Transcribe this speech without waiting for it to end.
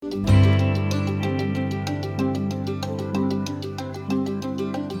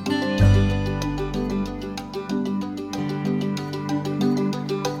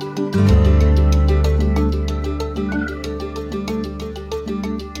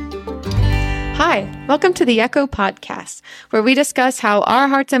Hi, welcome to the Echo Podcast, where we discuss how our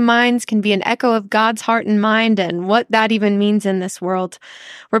hearts and minds can be an echo of God's heart and mind and what that even means in this world.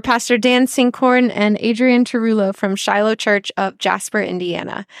 We're Pastor Dan Sinkhorn and Adrienne Tarullo from Shiloh Church of Jasper,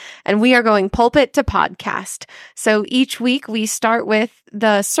 Indiana, and we are going pulpit to podcast. So each week we start with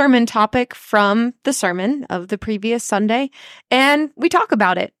the sermon topic from the sermon of the previous Sunday, and we talk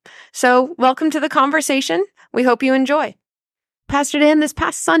about it. So welcome to the conversation. We hope you enjoy. Pastor Dan, this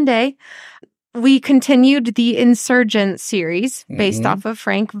past Sunday, we continued the Insurgent series based off of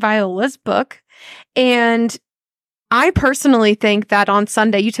Frank Viola's book. And I personally think that on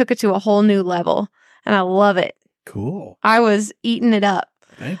Sunday, you took it to a whole new level. And I love it. Cool. I was eating it up.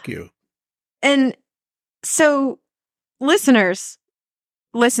 Thank you. And so, listeners,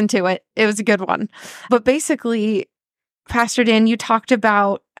 listen to it. It was a good one. But basically, Pastor Dan, you talked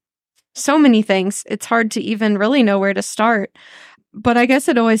about so many things. It's hard to even really know where to start. But I guess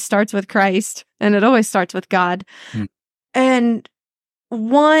it always starts with Christ, and it always starts with God. And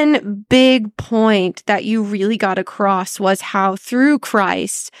one big point that you really got across was how through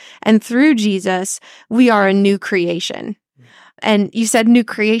Christ and through Jesus, we are a new creation. And you said new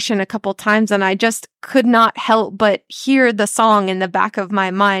creation a couple times, and I just could not help but hear the song in the back of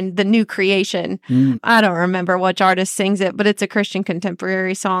my mind, The New Creation. I don't remember which artist sings it, but it's a Christian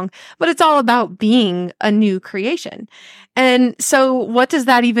contemporary song. But it's all about being a new creation. And so what does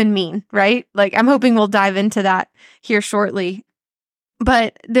that even mean, right? Like, I'm hoping we'll dive into that here shortly.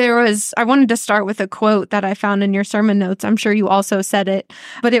 But I wanted to start with a quote that I found in your sermon notes. I'm sure you also said it,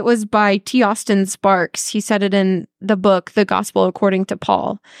 but it was by T. Austin Sparks. He said it in the book, The Gospel According to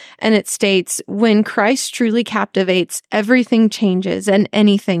Paul. And it states, "When Christ truly captivates, everything changes and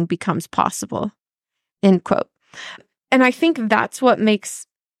anything becomes possible." End quote. And I think that's what makes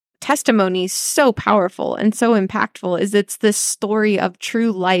testimonies so powerful and so impactful, is it's this story of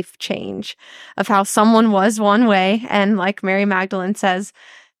true life change, of how someone was one way, and like Mary Magdalene says,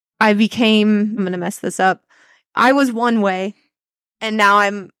 I'm going to mess this up, I was one way and now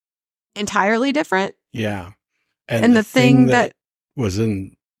I'm entirely different. Yeah. And the thing that was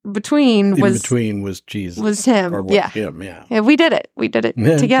in between was Jesus. Was him. Him, yeah. Yeah, we did it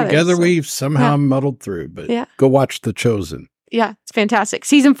together. Together we've somehow muddled through, but go watch The Chosen. Yeah, it's fantastic.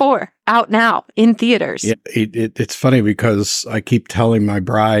 Season 4, out now, in theaters. Yeah, it's funny because I keep telling my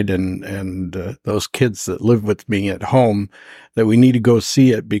bride and those kids that live with me at home that we need to go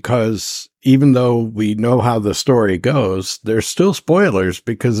see it, because even though we know how the story goes, there's still spoilers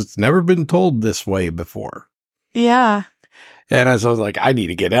because it's never been told this way before. Yeah. And I was like, I need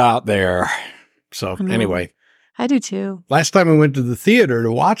to get out there. So anyway. I do too. Last time I went to the theater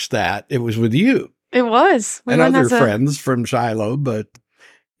to watch that, it was with you. It was. And other friends from Shiloh, but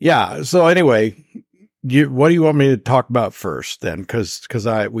yeah. So anyway, what do you want me to talk about first then? Because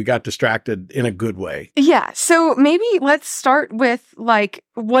we got distracted in a good way. Yeah. So maybe let's start with like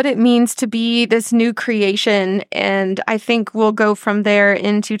what it means to be this new creation. And I think we'll go from there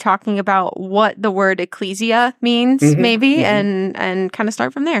into talking about what the word Ecclesia means, maybe, and kind of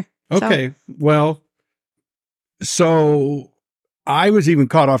start from there. Okay. So I was even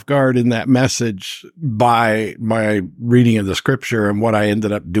caught off guard in that message by my reading of the scripture and what I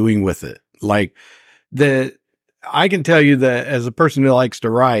ended up doing with it. Like I can tell you that as a person who likes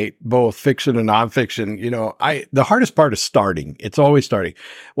to write both fiction and nonfiction, the hardest part is starting. It's always starting.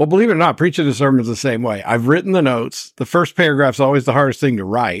 Well, believe it or not, preaching a sermon is the same way. I've written the notes. The first paragraph's always the hardest thing to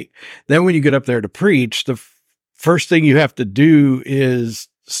write. Then when you get up there to preach, the first thing you have to do is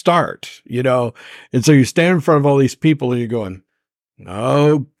start, and so you stand in front of all these people and you're going,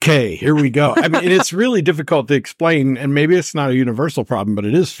 okay, here we go. I mean, it's really difficult to explain, and maybe it's not a universal problem, but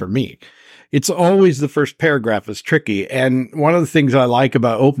it is for me. It's always the first paragraph is tricky. And one of the things I like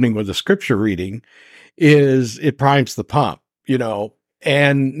about opening with a scripture reading is it primes the pump,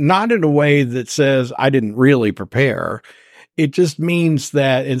 and not in a way that says I didn't really prepare. It just means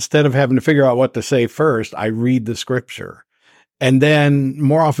that instead of having to figure out what to say first, I read the scripture. And then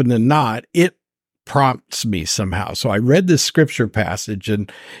more often than not, it prompts me somehow. So I read this scripture passage,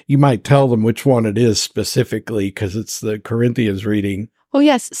 and you might tell them which one it is specifically because it's the Corinthians reading. Oh,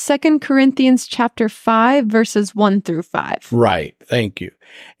 yes. 2 Corinthians chapter 5, verses 1 through 5. Right. Thank you.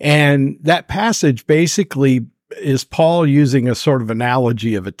 And that passage basically is Paul using a sort of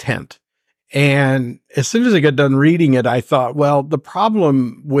analogy of a tent. And as soon as I got done reading it, I thought, well, the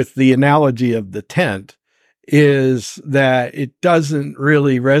problem with the analogy of the tent is that it doesn't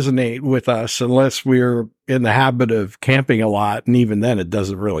really resonate with us unless we're in the habit of camping a lot. And even then it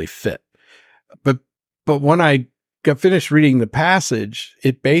doesn't really fit. But when I got finished reading the passage,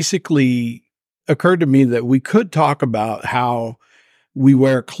 it basically occurred to me that we could talk about how we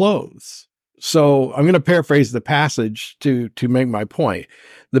wear clothes. So I'm going to paraphrase the passage to make my point.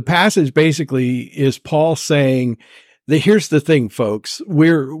 The passage basically is Paul saying that here's the thing, folks.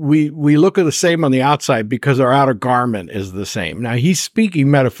 We look at the same on the outside because our outer garment is the same. Now he's speaking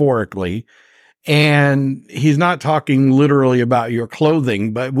metaphorically, and he's not talking literally about your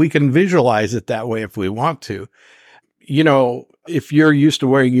clothing, but we can visualize it that way if we want to. You know, if you're used to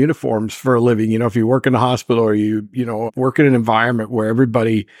wearing uniforms for a living, you know, if you work in a hospital or you work in an environment where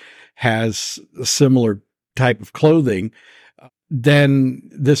everybody has a similar type of clothing, then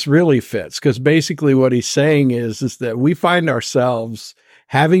this really fits. Because basically what he's saying is that we find ourselves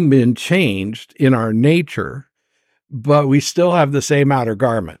having been changed in our nature, but we still have the same outer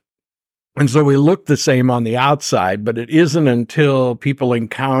garment. And so we look the same on the outside, but it isn't until people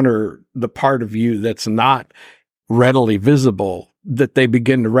encounter the part of you that's not readily visible that they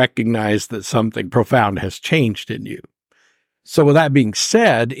begin to recognize that something profound has changed in you. So with that being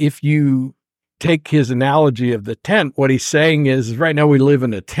said, if you take his analogy of the tent, what he's saying is right now we live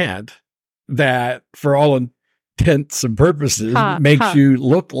in a tent that for all intents and purposes makes you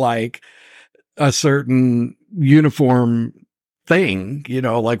look like a certain uniform thing, you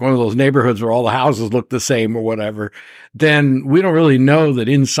know, like one of those neighborhoods where all the houses look the same or whatever. Then we don't really know that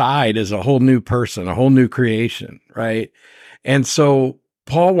inside is a whole new person, a whole new creation, right? And so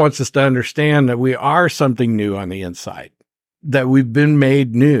Paul wants us to understand that we are something new on the inside, that we've been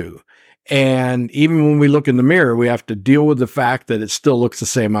made new. And even when we look in the mirror, we have to deal with the fact that it still looks the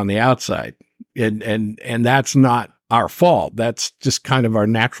same on the outside. And that's not our fault. That's just kind of our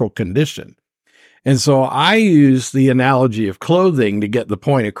natural condition. And so I use the analogy of clothing to get the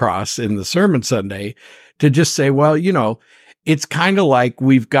point across in the sermon Sunday to just say, well, you know, it's kind of like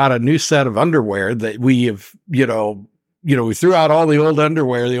we've got a new set of underwear that we have, we threw out all the old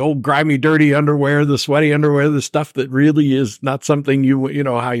underwear, the old grimy, dirty underwear, the sweaty underwear, the stuff that really is not something you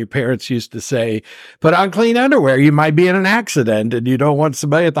know, how your parents used to say, put on clean underwear. You might be in an accident and you don't want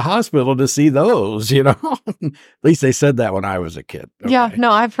somebody at the hospital to see those, you know, at least they said that when I was a kid. Okay. Yeah. No,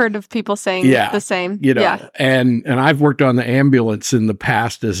 I've heard of people saying the same. You know, and I've worked on the ambulance in the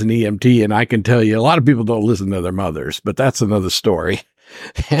past as an EMT, and I can tell you a lot of people don't listen to their mothers, but that's another story.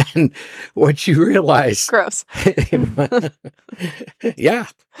 And what you realize, gross. Yeah.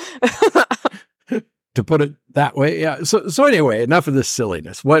 To put it that way. Yeah. So anyway, enough of this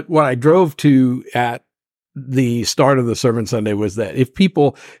silliness. What I drove to at the start of the sermon Sunday was that if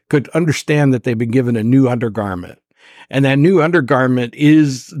people could understand that they've been given a new undergarment, and that new undergarment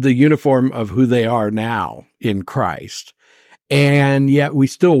is the uniform of who they are now in Christ, and yet we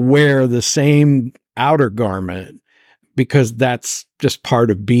still wear the same outer garment, because that's just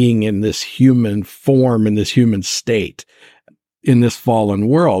part of being in this human form, in this human state, in this fallen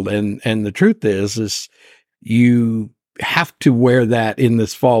world. And the truth is you have to wear that in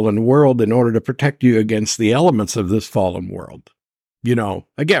this fallen world in order to protect you against the elements of this fallen world. You know,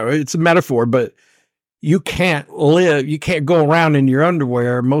 again, it's a metaphor, but you can't go around in your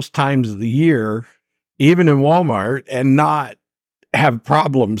underwear most times of the year, even in Walmart, and not have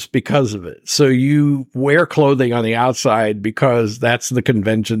problems because of it. So you wear clothing on the outside because that's the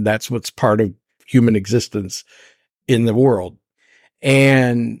convention. That's what's part of human existence in the world.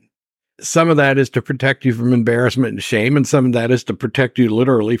 And some of that is to protect you from embarrassment and shame. And some of that is to protect you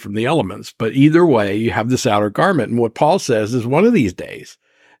literally from the elements. But either way, you have this outer garment. And what Paul says is one of these days,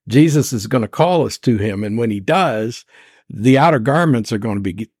 Jesus is going to call us to him. And when he does, the outer garments are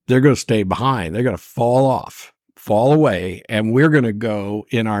they're going to stay behind. They're going to fall away, and we're going to go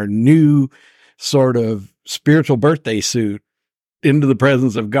in our new sort of spiritual birthday suit into the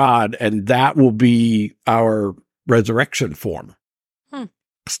presence of God, and that will be our resurrection form.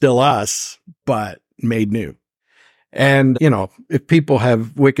 Still us, but made new. And, you know, if people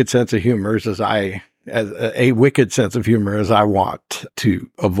have wicked sense of humor, as a wicked sense of humor as I want to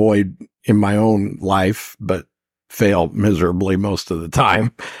avoid in my own life, but fail miserably most of the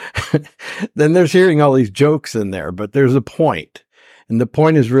time, then there's hearing all these jokes in there, but there's a point. And the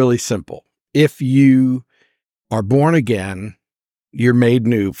point is really simple. If you are born again, you're made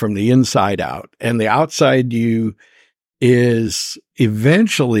new from the inside out, and the outside you is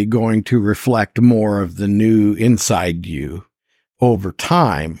eventually going to reflect more of the new inside you over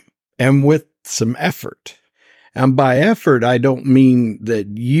time and with some effort. And by effort, I don't mean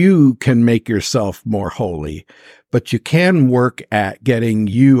that you can make yourself more holy, but you can work at getting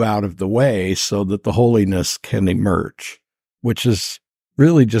you out of the way so that the holiness can emerge, which is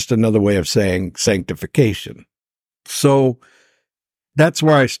really just another way of saying sanctification. So that's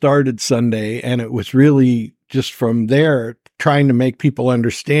where I started Sunday. And it was really just from there trying to make people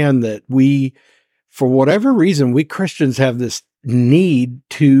understand that we, for whatever reason, we Christians have this need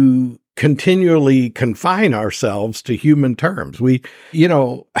to continually confine ourselves to human terms.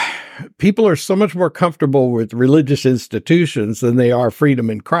 People are so much more comfortable with religious institutions than they are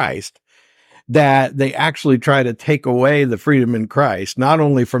freedom in Christ, that they actually try to take away the freedom in Christ, not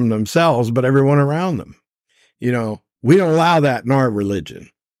only from themselves, but everyone around them. We don't allow that in our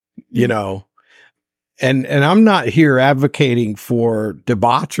religion, And I'm not here advocating for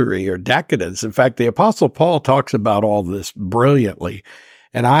debauchery or decadence. In fact, the Apostle Paul talks about all this brilliantly,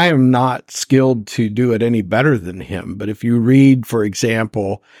 and I am not skilled to do it any better than him. But if you read, for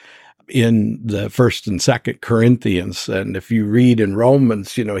example, in the 1st and 2nd Corinthians, and if you read in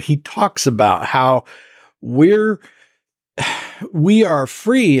Romans, he talks about how we are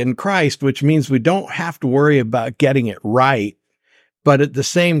free in Christ, which means we don't have to worry about getting it right. But at the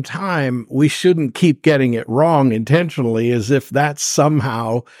same time, we shouldn't keep getting it wrong intentionally, as if that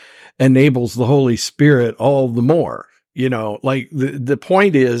somehow enables the Holy Spirit all the more. The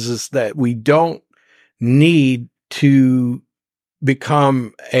point is that we don't need to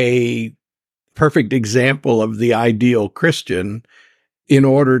become a perfect example of the ideal Christian in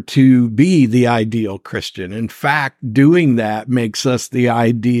order to be the ideal Christian. In fact, doing that makes us the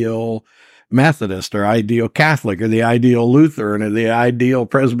ideal Methodist or ideal Catholic or the ideal Lutheran or the ideal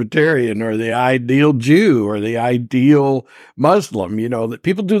Presbyterian or the ideal Jew or the ideal Muslim. That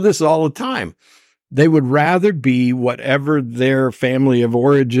people do this all the time. They would rather be whatever their family of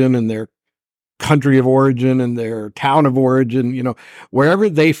origin and their country of origin and their town of origin, wherever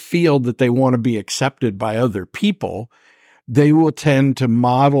they feel that they want to be accepted by other people, they will tend to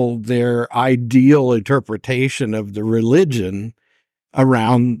model their ideal interpretation of the religion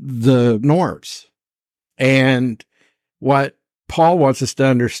around the norms. And what Paul wants us to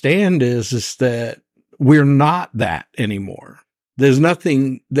understand is that we're not that anymore. There's no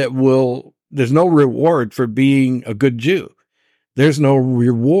reward for being a good Jew. There's no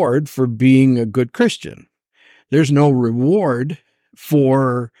reward for being a good Christian. There's no reward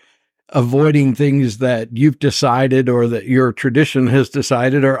for avoiding things that you've decided or that your tradition has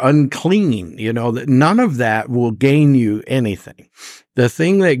decided are unclean. That none of that will gain you anything. The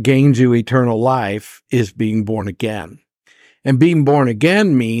thing that gains you eternal life is being born again. And being born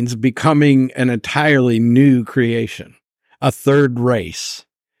again means becoming an entirely new creation. A third race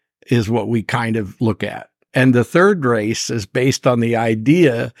is what we kind of look at. And the third race is based on the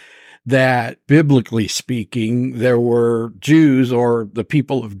idea that, biblically speaking, there were Jews or the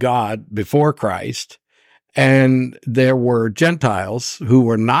people of God before Christ, and there were Gentiles who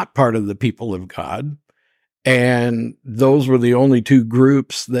were not part of the people of God. And those were the only two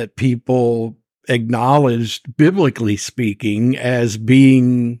groups that people acknowledged, biblically speaking, as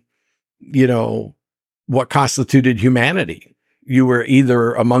being, what constituted humanity. You were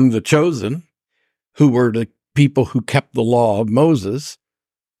either among the chosen, who were the people who kept the law of Moses,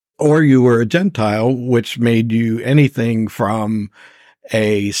 or you were a Gentile, which made you anything from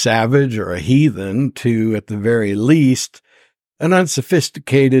a savage or a heathen to, at the very least, an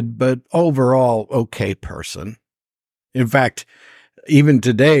unsophisticated but overall okay person. In fact, even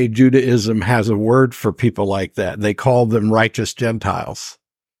today, Judaism has a word for people like that. They call them righteous Gentiles.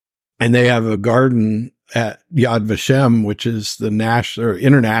 And they have a garden at Yad Vashem, which is the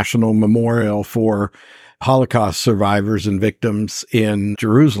international memorial for Holocaust survivors and victims in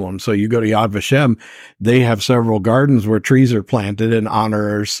Jerusalem. So you go to Yad Vashem, they have several gardens where trees are planted in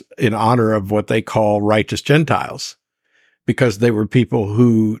honor of what they call righteous Gentiles, because they were people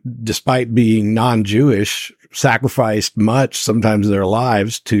who, despite being non-Jewish, sacrificed much, sometimes their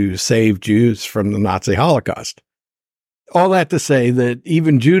lives, to save Jews from the Nazi Holocaust. All that to say that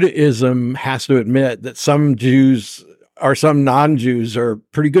even Judaism has to admit that some Jews or some non-Jews are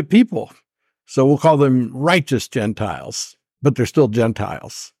pretty good people. So we'll call them righteous Gentiles, but they're still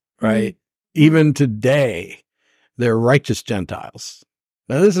Gentiles, right? Mm-hmm. Even today, they're righteous Gentiles.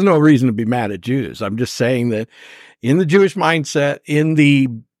 Now, this is no reason to be mad at Jews. I'm just saying that in the Jewish mindset, in the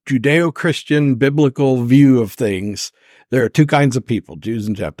Judeo-Christian biblical view of things, there are two kinds of people, Jews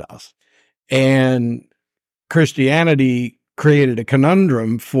and Gentiles. And Christianity created a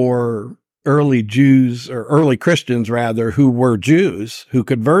conundrum for early Jews, or early Christians rather, who were Jews, who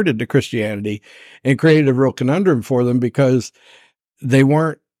converted to Christianity, and created a real conundrum for them because they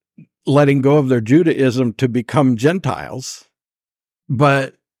weren't letting go of their Judaism to become Gentiles,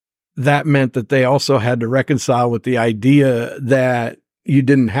 but that meant that they also had to reconcile with the idea that you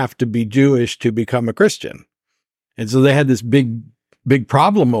didn't have to be Jewish to become a Christian. And so they had this big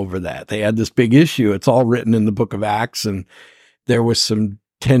problem over that. They had this big issue. It's all written in the book of Acts, and there was some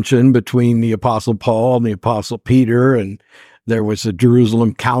tension between the Apostle Paul and the Apostle Peter, and there was a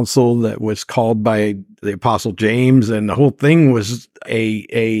Jerusalem council that was called by the Apostle James, and the whole thing was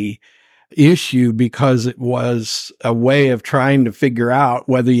a issue because it was a way of trying to figure out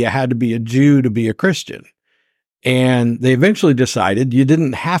whether you had to be a Jew to be a Christian. And they eventually decided you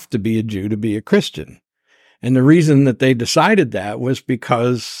didn't have to be a Jew to be a Christian. And the reason that they decided that was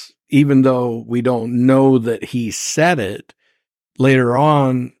because even though we don't know that he said it, later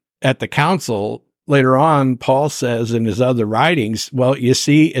on at the council, later on, Paul says in his other writings, well, you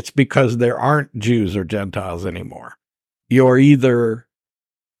see, it's because there aren't Jews or Gentiles anymore. You're either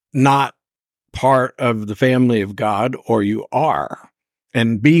not part of the family of God or you are.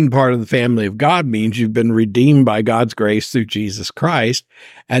 And being part of the family of God means you've been redeemed by God's grace through Jesus Christ,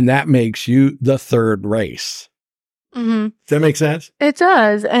 and that makes you the third race. Mm-hmm. Does that make sense? It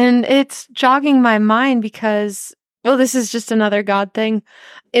does. And it's jogging my mind because, well, this is just another God thing.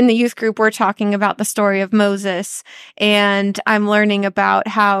 In the youth group, we're talking about the story of Moses, and I'm learning about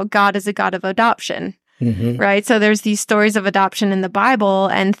how God is a God of adoption. Mm-hmm. Right? So there's these stories of adoption in the Bible,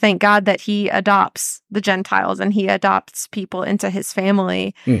 and thank God that he adopts the Gentiles and he adopts people into his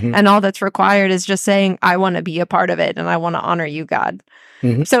family. Mm-hmm. And all that's required is just saying, I want to be a part of it and I want to honor you, God.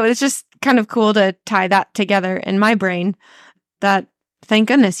 Mm-hmm. So it's just kind of cool to tie that together in my brain that, thank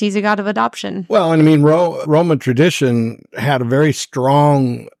goodness, he's a God of adoption. Well, and I mean, Roman tradition had a very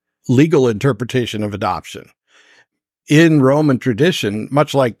strong legal interpretation of adoption. In Roman tradition,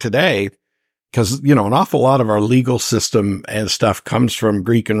 much like today, because, you know, an awful lot of our legal system and stuff comes from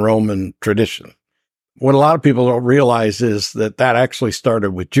Greek and Roman tradition. What a lot of people don't realize is that actually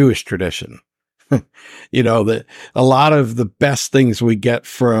started with Jewish tradition. You know, that a lot of the best things we get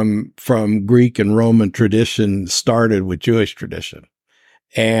from Greek and Roman tradition started with Jewish tradition.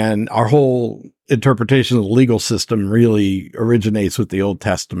 And our whole interpretation of the legal system really originates with the Old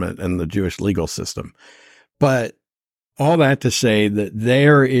Testament and the Jewish legal system. But all that to say that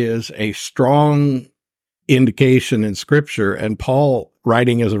there is a strong indication in Scripture, and Paul,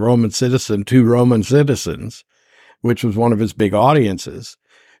 writing as a Roman citizen to Roman citizens, which was one of his big audiences,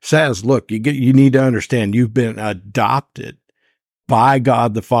 says, look, you need to understand you've been adopted by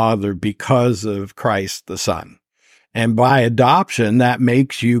God the Father because of Christ the Son. And by adoption, that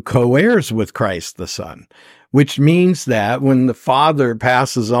makes you co-heirs with Christ the Son, which means that when the Father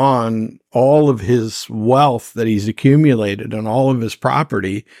passes on all of his wealth that he's accumulated and all of his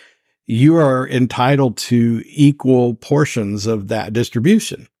property, you are entitled to equal portions of that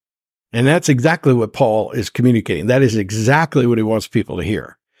distribution. And that's exactly what Paul is communicating. That is exactly what he wants people to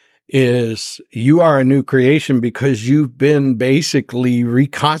hear, is you are a new creation because you've been basically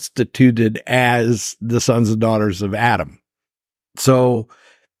reconstituted as the sons and daughters of Adam. So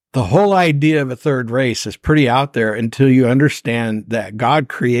the whole idea of a third race is pretty out there until you understand that God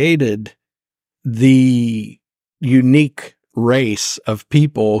created the unique race of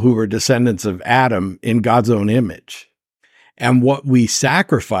people who were descendants of Adam in God's own image. And what we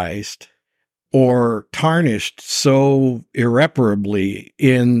sacrificed or tarnished so irreparably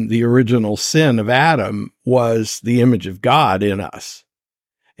in the original sin of Adam was the image of God in us.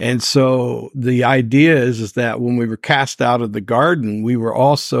 And so the idea is that when we were cast out of the garden, we were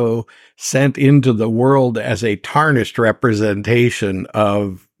also sent into the world as a tarnished representation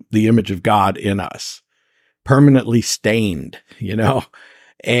of the image of God in us, permanently stained, you know.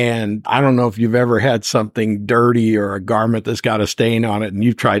 And I don't know if you've ever had something dirty or a garment that's got a stain on it and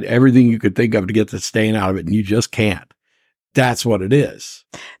you've tried everything you could think of to get the stain out of it and you just can't. That's what it is.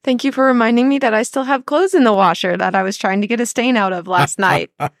 Thank you for reminding me that I still have clothes in the washer that I was trying to get a stain out of last night.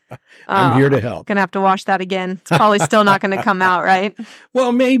 I'm here to help. Gonna have to wash that again. It's probably still not going to come out, right?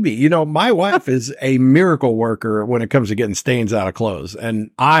 Well, maybe. You know, my wife is a miracle worker when it comes to getting stains out of clothes, and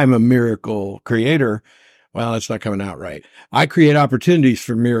I'm a miracle creator. Well, it's not coming out right. I create opportunities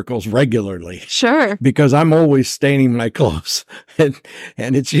for miracles regularly. Sure. Because I'm always staining my clothes. And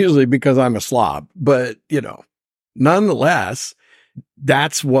it's usually because I'm a slob. But, you know, nonetheless,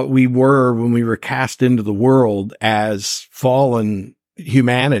 that's what we were when we were cast into the world as fallen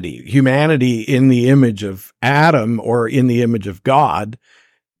humanity. Humanity in the image of Adam or in the image of God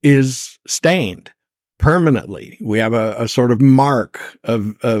is stained permanently. We have a sort of mark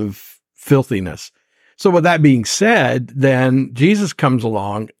of filthiness. So with that being said, then Jesus comes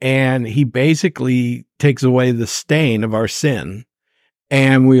along and he basically takes away the stain of our sin.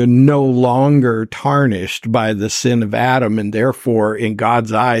 And we are no longer tarnished by the sin of Adam. And therefore, in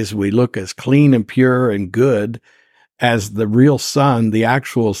God's eyes, we look as clean and pure and good as the real Son, the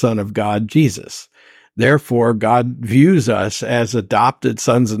actual Son of God, Jesus. Therefore, God views us as adopted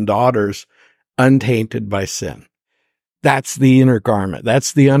sons and daughters, untainted by sin. That's the inner garment.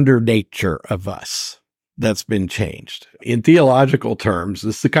 That's the under nature of us that's been changed. In theological terms,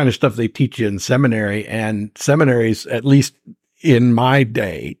 this is the kind of stuff they teach you in seminary, and seminaries, at least in my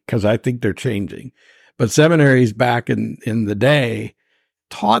day, because I think they're changing, but seminaries back in the day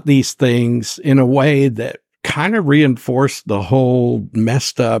taught these things in a way that kind of reinforced the whole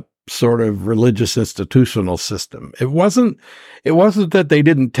messed up sort of religious institutional system. It wasn't that they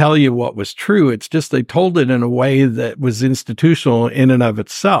didn't tell you what was true. It's just they told it in a way that was institutional in and of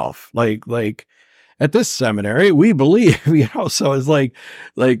itself. Like at this seminary, we believe, so it's like,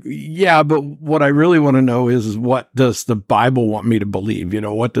 yeah, but what I really want to know is what does the Bible want me to believe?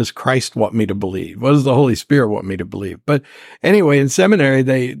 What does Christ want me to believe? What does the Holy Spirit want me to believe? But anyway, in seminary,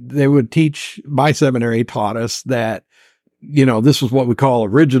 they would teach, my seminary taught us that, this was what we call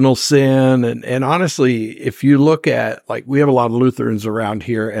original sin. And honestly, if you look at, like, we have a lot of Lutherans around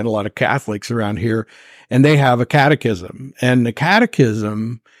here and a lot of Catholics around here, and they have a catechism, and the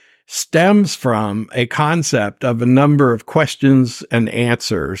catechism stems from a concept of a number of questions and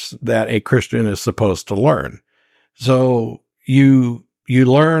answers that a Christian is supposed to learn. So you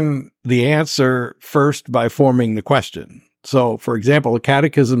learn the answer first by forming the question. So, for example, the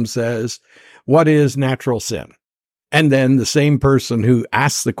catechism says, what is natural sin? And then the same person who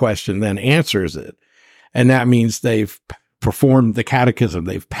asks the question then answers it. And that means they've performed the catechism.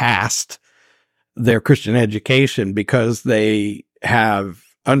 They've passed their Christian education because they have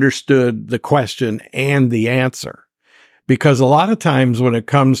understood the question and the answer. Because a lot of times when it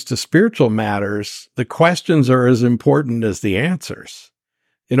comes to spiritual matters, the questions are as important as the answers.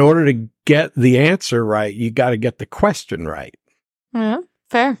 In order to get the answer right, you got to get the question right. Yeah,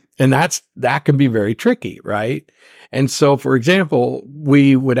 fair. And that can be very tricky, right? And so, for example,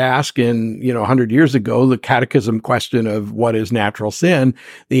 we would ask in, 100 years ago, the catechism question of what is natural sin.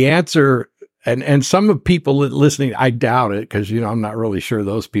 The answer, and some of people listening, I doubt it, because, I'm not really sure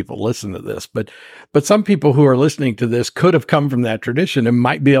those people listen to this, but some people who are listening to this could have come from that tradition and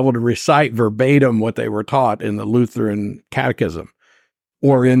might be able to recite verbatim what they were taught in the Lutheran catechism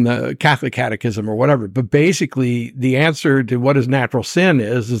or in the Catholic catechism or whatever. But basically, the answer to what is natural sin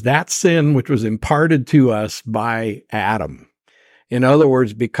is that sin which was imparted to us by Adam. In other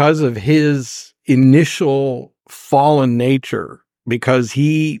words, because of his initial fallen nature, because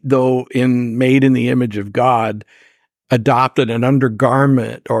he, though made in the image of God, adopted an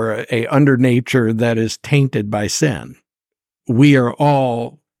undergarment or a under nature that is tainted by sin. We are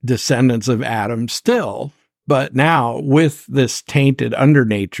all descendants of Adam still, but now with this tainted under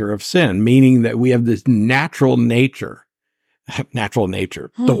nature of sin, meaning that we have this natural nature,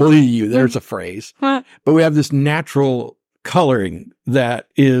 there's a phrase, but we have this natural coloring that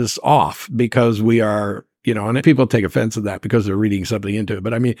is off because we are, and people take offense at that because they're reading something into it.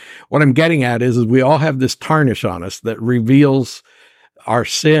 But I mean, what I'm getting at is we all have this tarnish on us that reveals our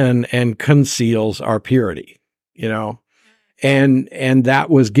sin and conceals our purity, And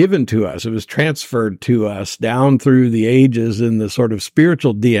that was given to us. It was transferred to us down through the ages in the sort of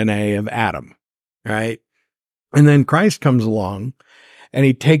spiritual DNA of Adam, right? And then Christ comes along and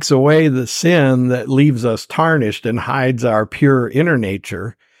he takes away the sin that leaves us tarnished and hides our pure inner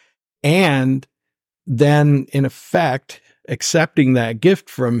nature. And then, in effect, accepting that gift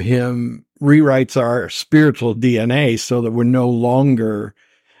from him rewrites our spiritual DNA so that we're no longer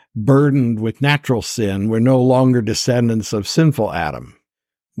burdened with natural sin. We're no longer descendants of sinful Adam.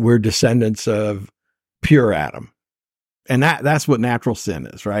 We're descendants of pure Adam. And that's what natural sin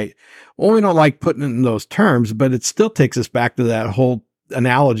is, right? Well, we don't like putting it in those terms, but it still takes us back to that whole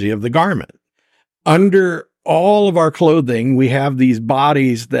analogy of the garment. Under all of our clothing, we have these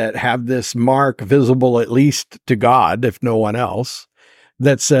bodies that have this mark visible at least to God, if no one else,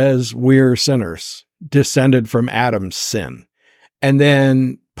 that says we're sinners, descended from Adam's sin. And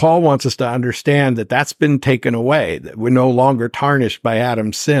then Paul wants us to understand that that's been taken away, that we're no longer tarnished by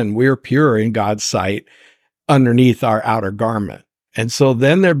Adam's sin. We're pure in God's sight underneath our outer garment. And so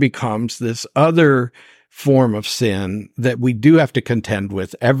then there becomes this other form of sin that we do have to contend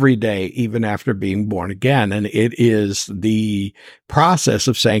with every day, even after being born again. And it is the process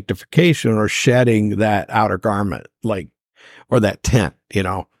of sanctification or shedding that outer garment, or that tent,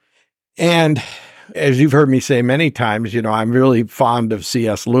 And as you've heard me say many times, I'm really fond of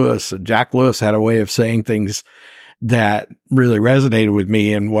C.S. Lewis. Jack Lewis had a way of saying things that really resonated with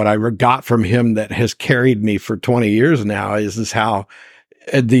me. And what I got from him that has carried me for 20 years now is how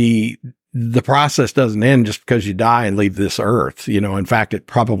the process doesn't end just because you die and leave this earth. In fact, it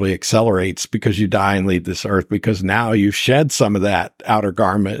probably accelerates because you die and leave this earth, because now you've shed some of that outer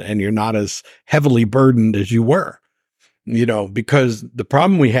garment and you're not as heavily burdened as you were, because the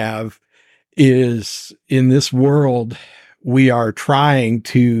problem we have is in this world, we are trying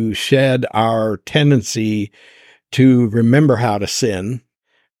to shed our tendency to remember how to sin,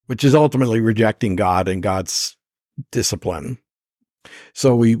 which is ultimately rejecting God and God's discipline.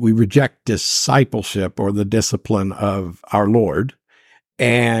 So we reject discipleship or the discipline of our Lord,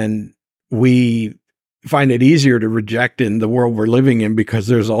 and we find it easier to reject in the world we're living in because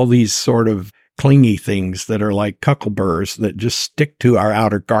there's all these sort of clingy things that are like cuckleburrs that just stick to our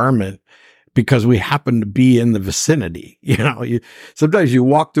outer garment because we happen to be in the vicinity. Sometimes you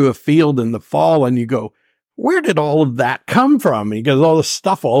walk through a field in the fall and you go, where did all of that come from? And you got all the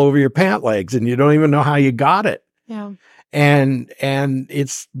stuff all over your pant legs and you don't even know how you got it. Yeah. And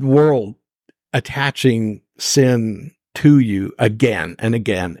it's the world attaching sin to you again and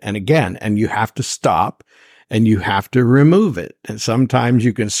again and again. And you have to stop and you have to remove it. And sometimes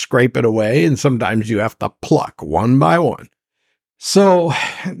you can scrape it away and sometimes you have to pluck one by one. So,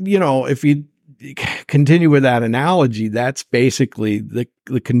 if you continue with that analogy, that's basically the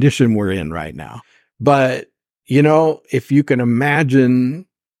condition we're in right now. But, if you can imagine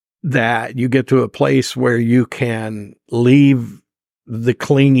that you get to a place where you can leave the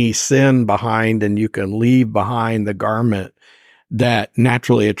clingy sin behind and you can leave behind the garment that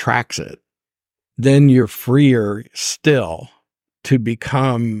naturally attracts it, then you're freer still to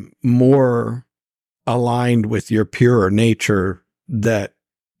become more aligned with your purer nature that,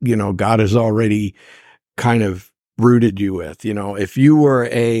 God has already kind of rooted you with. If you were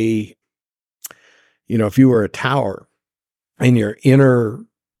a tower and your inner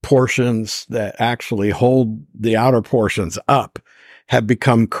portions that actually hold the outer portions up have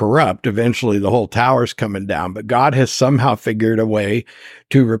become corrupt, eventually the whole tower's coming down. But God has somehow figured a way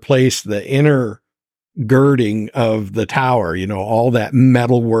to replace the inner girding of the tower, all that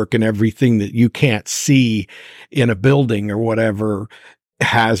metalwork and everything that you can't see in a building or whatever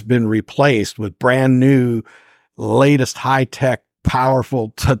has been replaced with brand new, latest high-tech,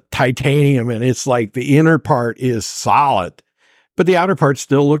 powerful titanium. And it's like the inner part is solid, but the outer part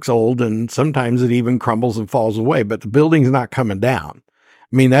still looks old. And sometimes it even crumbles and falls away, but the building's not coming down.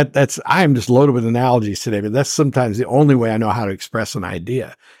 I mean, I'm just loaded with analogies today, but that's sometimes the only way I know how to express an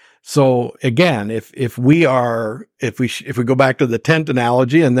idea. So again, if we go back to the tent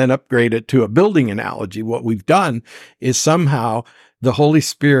analogy and then upgrade it to a building analogy, what we've done is somehow the Holy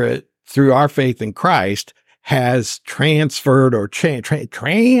Spirit, through our faith in Christ, has transferred or changed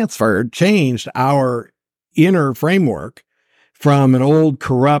our inner framework from an old,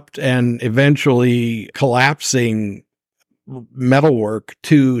 corrupt, and eventually collapsing metalwork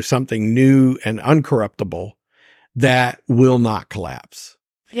to something new and uncorruptible that will not collapse.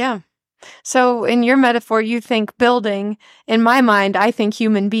 Yeah. So in your metaphor, you think building. In my mind, I think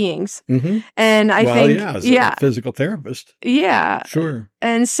human beings. Mm-hmm. And I think, as a physical therapist. Yeah. Sure.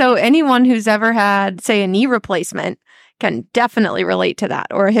 And so anyone who's ever had, say, a knee replacement can definitely relate to that,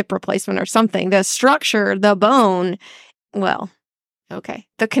 or a hip replacement or something. The structure, the bone,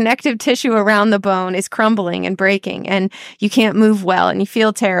 the connective tissue around the bone is crumbling and breaking, and you can't move well, and you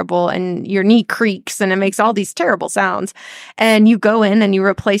feel terrible, and your knee creaks, and it makes all these terrible sounds. And you go in and you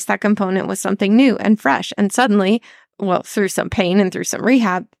replace that component with something new and fresh. And suddenly, through some pain and through some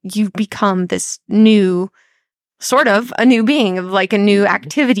rehab, you become this new, sort of a new being of like a new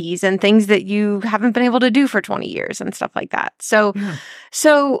activities and things that you haven't been able to do for 20 years and stuff like that. So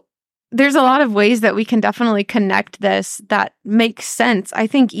there's a lot of ways that we can definitely connect this that makes sense. I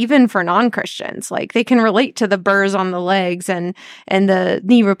think even for non-Christians, like they can relate to the burrs on the legs and the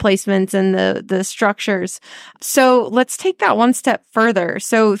knee replacements and the structures. So let's take that one step further.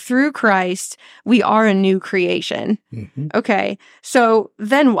 So through Christ, we are a new creation. Mm-hmm. Okay. So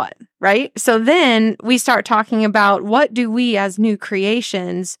then what, right? So then we start talking about what do we as new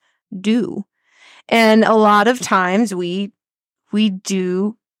creations do? And a lot of times we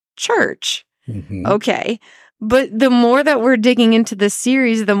do church. Mm-hmm. Okay. But the more that we're digging into this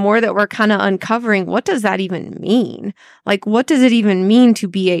series, the more that we're kind of uncovering, what does that even mean? Like, what does it even mean to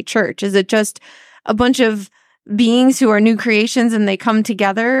be a church? Is it just a bunch of beings who are new creations and they come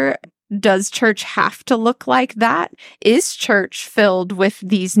together? Does church have to look like that? Is church filled with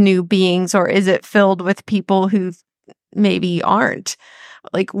these new beings, or is it filled with people who maybe aren't?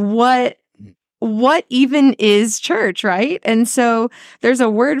 Like, what even is church, right? And so there's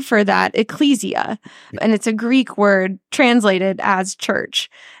a word for that, Ecclesia, and it's a Greek word translated as church.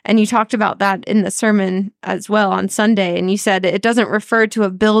 And you talked about that in the sermon as well on Sunday. And you said it doesn't refer to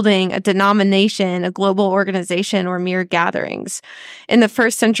a building, a denomination, a global organization, or mere gatherings. In the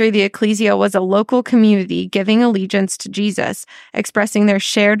first century, the Ecclesia was a local community giving allegiance to Jesus, expressing their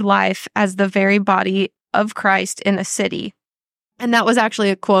shared life as the very body of Christ in a city. And that was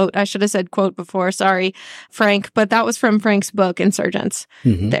actually a quote. I should have said quote before. Sorry, Frank. But that was from Frank's book, Insurgent,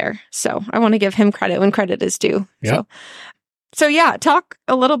 there. So I want to give him credit when credit is due. Yep. So yeah, talk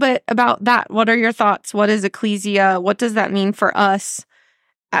a little bit about that. What are your thoughts? What is Ecclesia? What does that mean for us,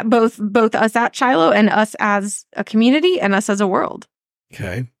 both us at Shiloh and us as a community and us as a world?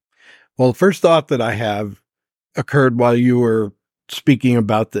 Okay. Well, the first thought that I have occurred while you were speaking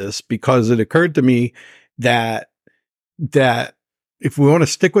about this, because it occurred to me that if we want to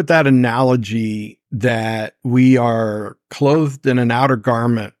stick with that analogy, that we are clothed in an outer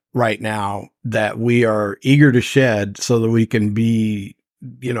garment right now that we are eager to shed so that we can be,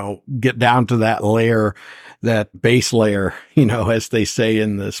 get down to that layer, that base layer, as they say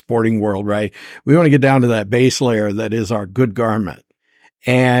in the sporting world, right? We want to get down to that base layer that is our good garment.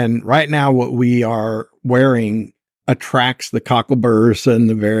 And right now, what we are wearing attracts the cockleburrs and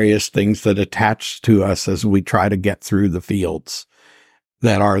the various things that attach to us as we try to get through the fields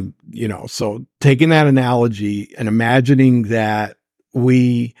that are, so taking that analogy and imagining that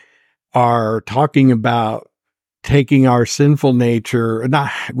we are talking about taking our sinful nature,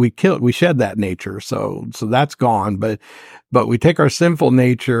 we shed that nature. So that's gone, but we take our sinful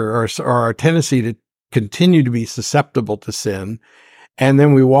nature or our tendency to continue to be susceptible to sin. And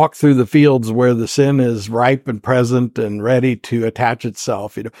then we walk through the fields where the sin is ripe and present and ready to attach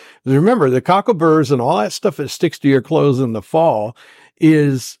itself. Remember, the cockleburrs and all that stuff that sticks to your clothes in the fall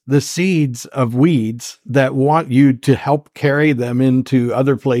is the seeds of weeds that want you to help carry them into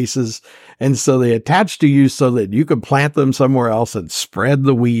other places. And so they attach to you so that you can plant them somewhere else and spread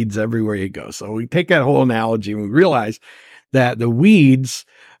the weeds everywhere you go. So we take that whole analogy and we realize that the weeds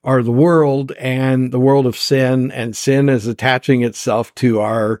are the world and the world of sin, and sin is attaching itself to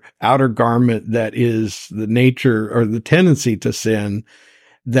our outer garment that is the nature or the tendency to sin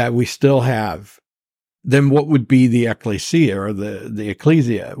that we still have. Then what would be the Ecclesia or the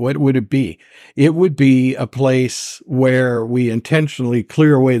Ecclesia? What would it be? It would be a place where we intentionally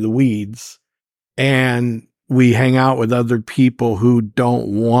clear away the weeds and we hang out with other people who don't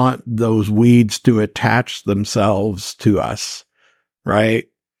want those weeds to attach themselves to us, right?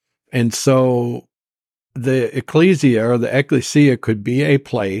 And so the Ecclesia or the Ecclesia could be a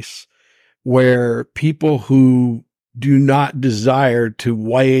place where people who do not desire to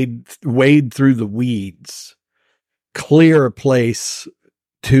wade through the weeds clear a place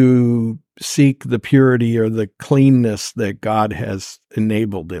to seek the purity or the cleanness that God has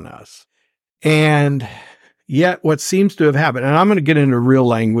enabled in us. And yet what seems to have happened, and I'm going to get into real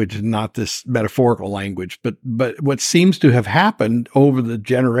language and not this metaphorical language, but what seems to have happened over the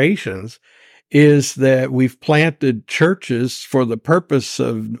generations is that we've planted churches for the purpose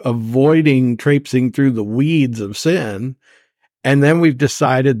of avoiding traipsing through the weeds of sin. And then we've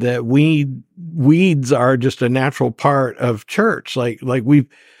decided that weeds are just a natural part of church. Like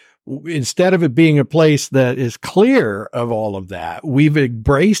instead of it being a place that is clear of all of that, we've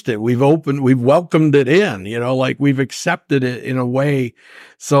embraced it. We've welcomed it in, we've accepted it in a way.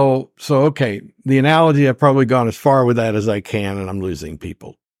 So, okay. The analogy, I've probably gone as far with that as I can, and I'm losing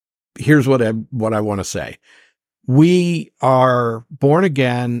people. Here's what I want to say. We are born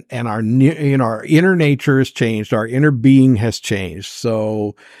again, and our inner nature has changed. Our inner being has changed.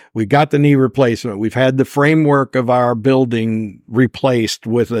 So we got the knee replacement. We've had the framework of our building replaced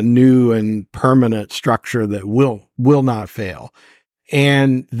with a new and permanent structure that will not fail.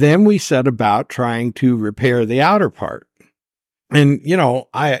 And then we set about trying to repair the outer part. And,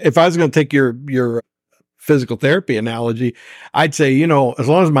 if I was going to take your physical therapy analogy, I'd say, as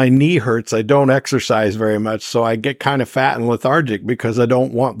long as my knee hurts, I don't exercise very much. So I get kind of fat and lethargic because I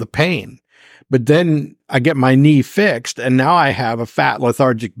don't want the pain. But then I get my knee fixed, and now I have a fat,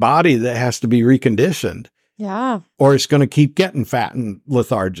 lethargic body that has to be reconditioned. Yeah. Or it's going to keep getting fat and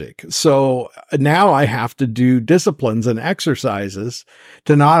lethargic. So now I have to do disciplines and exercises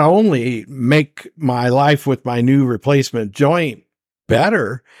to not only make my life with my new replacement joint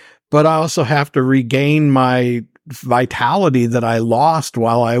better, but I also have to regain my vitality that I lost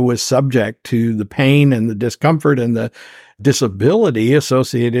while I was subject to the pain and the discomfort and the disability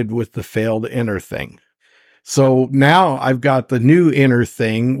associated with the failed inner thing. So now I've got the new inner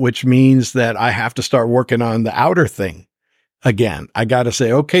thing, which means that I have to start working on the outer thing again. I got to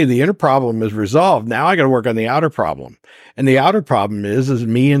say, okay, the inner problem is resolved. Now I got to work on the outer problem. And the outer problem is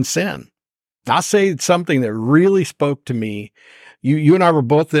me and sin. I'll say something that really spoke to me. You and I were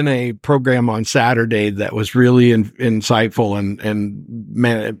both in a program on Saturday that was really insightful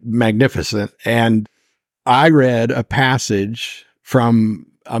and magnificent. And I read a passage from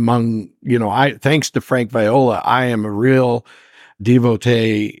among, thanks to Frank Viola, I am a real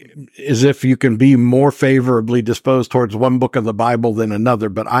devotee, as if you can be more favorably disposed towards one book of the Bible than another.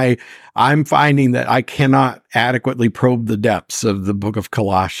 But I'm finding that I cannot adequately probe the depths of the book of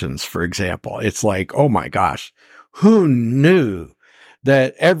Colossians, for example. It's like, oh my gosh, Who knew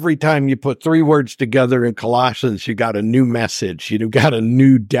that every time you put three words together in Colossians, you got a new message, you got a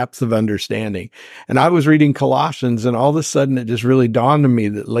new depth of understanding. And I was reading Colossians, and all of a sudden it just really dawned on me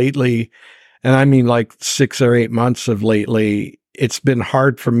that lately, and I mean like 6 or 8 months of lately, it's been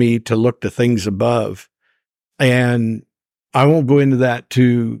hard for me to look to things above. And I won't go into that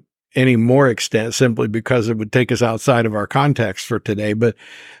to any more extent simply because it would take us outside of our context for today. But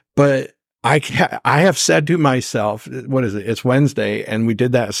I have said to myself, what is it? It's Wednesday, and we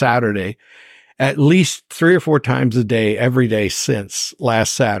did that Saturday, at least 3 or 4 times a day, every day since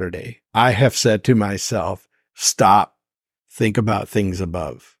last Saturday. I have said to myself, stop, think about things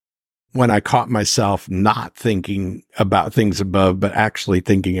above. When I caught myself not thinking about things above, but actually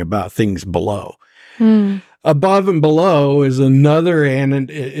thinking about things below. Above and below is another,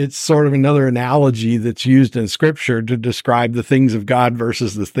 and it's sort of another analogy that's used in scripture to describe the things of God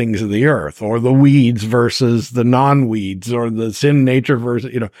versus the things of the earth, or the weeds versus the non-weeds, or the sin nature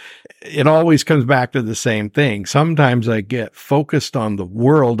versus, it always comes back to the same thing. Sometimes I get focused on the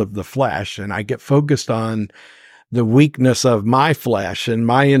world of the flesh, and I get focused on the weakness of my flesh and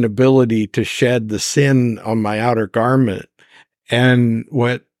my inability to shed the sin on my outer garment. And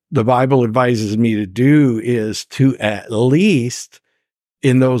what the Bible advises me to do is to at least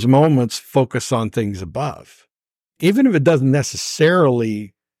in those moments focus on things above. Even if it doesn't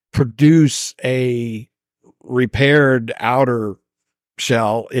necessarily produce a repaired outer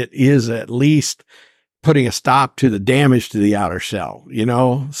shell, it is at least putting a stop to the damage to the outer shell,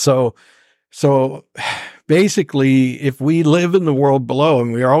 So basically, if we live in the world below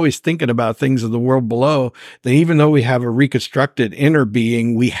and we are always thinking about things of the world below, then even though we have a reconstructed inner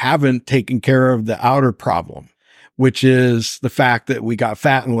being, we haven't taken care of the outer problem, which is the fact that we got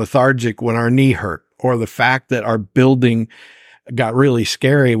fat and lethargic when our knee hurt, or the fact that our building got really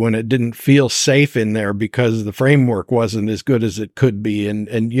scary when it didn't feel safe in there because the framework wasn't as good as it could be. And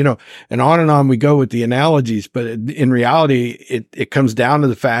on we go with the analogies, but in reality, it comes down to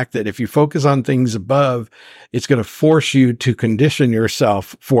the fact that if you focus on things above, it's going to force you to condition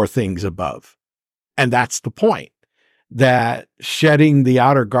yourself for things above. And that's the point, that shedding the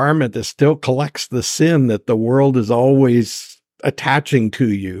outer garment that still collects the sin that the world is always attaching to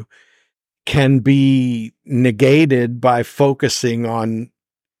you can be negated by focusing on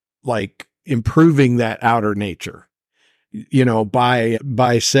like improving that outer nature,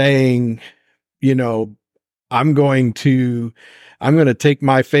 by saying, I'm going to take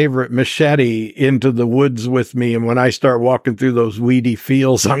my favorite machete into the woods with me. And when I start walking through those weedy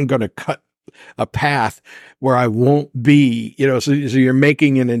fields, I'm going to cut a path where I won't be, so you're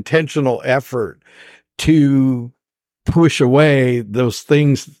making an intentional effort to push away those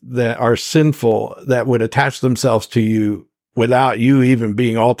things that are sinful that would attach themselves to you without you even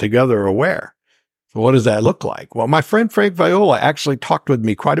being altogether aware. So what does that look like? Well, my friend Frank Viola actually talked with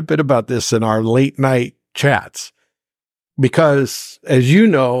me quite a bit about this in our late night chats, because as you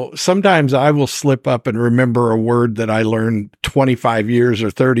know, sometimes I will slip up and remember a word that I learned 25 years or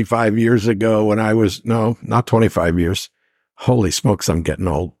 35 years ago when I was, no, not 25 years. Holy smokes, I'm getting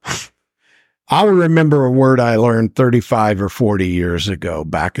old. I'll remember a word I learned 35 or 40 years ago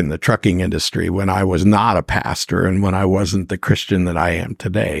back in the trucking industry when I was not a pastor and when I wasn't the Christian that I am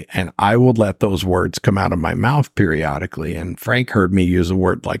today. And I will let those words come out of my mouth periodically. And Frank heard me use a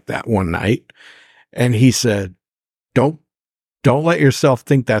word like that one night. And he said, don't let yourself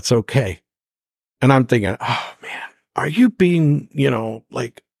think that's okay. And I'm thinking, oh man, are you being,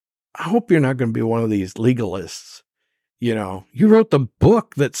 I hope you're not going to be one of these legalists. You wrote the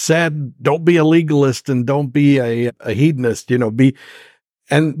book that said, don't be a legalist and don't be a hedonist,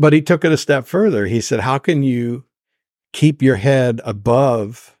 but he took it a step further. He said, how can you keep your head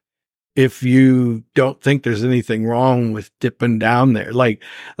above if you don't think there's anything wrong with dipping down there? Like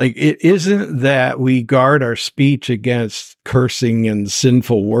it isn't that we guard our speech against cursing and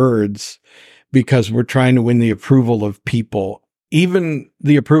sinful words because we're trying to win the approval of people, even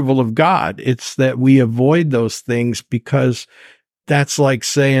the approval of God. It's that we avoid those things because that's like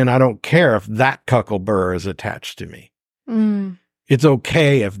saying, I don't care if that cuckleburr is attached to me. It's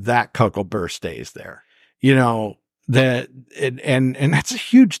okay if that cuckleburr stays there, and that's a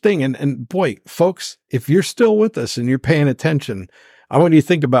huge thing. And boy, folks, if you're still with us and you're paying attention, I want you to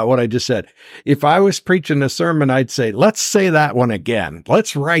think about what I just said. If I was preaching a sermon, I'd say, let's say that one again.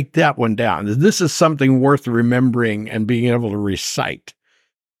 Let's write that one down. This is something worth remembering and being able to recite.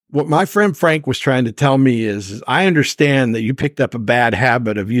 What my friend Frank was trying to tell me is I understand that you picked up a bad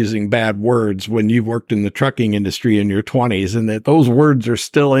habit of using bad words when you worked in the trucking industry in your 20s, and that those words are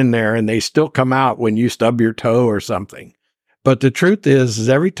still in there and they still come out when you stub your toe or something. But the truth is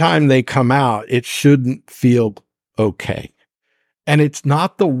every time they come out, it shouldn't feel okay. And it's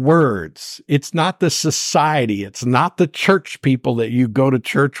not the words. It's not the society. It's not the church people that you go to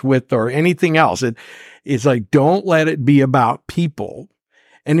church with or anything else. It's like, don't let it be about people.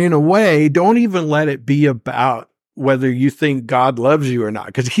 And in a way, don't even let it be about whether you think God loves you or not,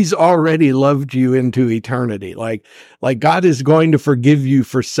 because he's already loved you into eternity. Like God is going to forgive you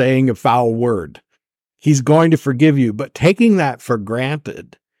for saying a foul word. He's going to forgive you. But taking that for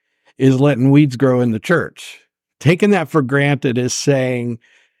granted is letting weeds grow in the church. Taking that for granted is saying,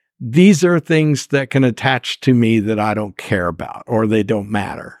 these are things that can attach to me that I don't care about or they don't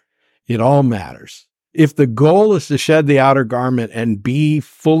matter. It all matters. If the goal is to shed the outer garment and be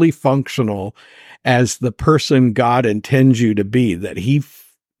fully functional as the person God intends you to be, that he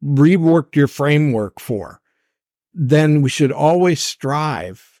reworked your framework for, then we should always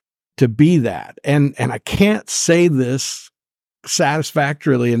strive to be that. And I can't say this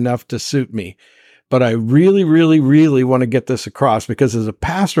satisfactorily enough to suit me. But I really, really, really want to get this across because as a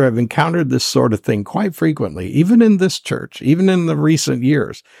pastor, I've encountered this sort of thing quite frequently, even in this church, even in the recent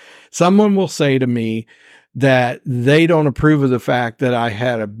years. Someone will say to me that they don't approve of the fact that I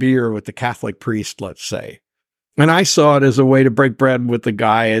had a beer with the Catholic priest, let's say. And I saw it as a way to break bread with the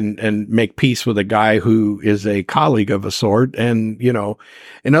guy and make peace with a guy who is a colleague of a sort. And, you know,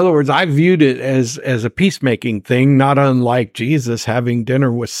 in other words, I viewed it as a peacemaking thing, not unlike Jesus having dinner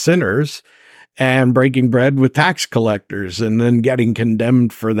with sinners and breaking bread with tax collectors and then getting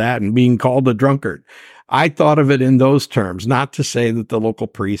condemned for that and being called a drunkard. I thought of it in those terms, not to say that the local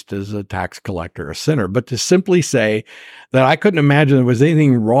priest is a tax collector, a sinner, but to simply say that I couldn't imagine there was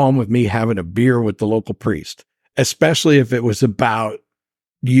anything wrong with me having a beer with the local priest, especially if it was about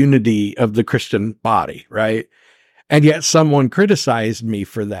unity of the Christian body, right? And yet someone criticized me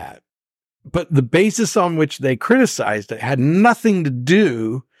for that. But the basis on which they criticized it had nothing to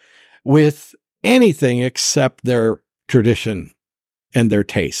do with anything except their tradition and their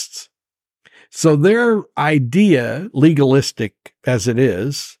tastes. So their idea, legalistic as it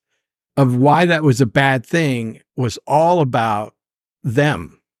is, of why that was a bad thing was all about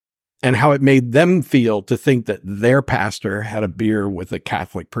them and how it made them feel to think that their pastor had a beer with a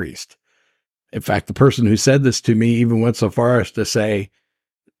Catholic priest. In fact, the person who said this to me even went so far as to say,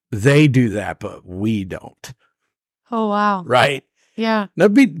 they do that, but we don't. Oh, wow. Right? Yeah. Now,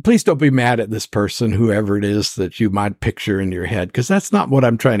 please don't be mad at this person, whoever it is that you might picture in your head, because that's not what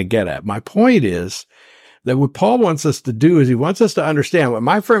I'm trying to get at. My point is that what Paul wants us to do is he wants us to understand what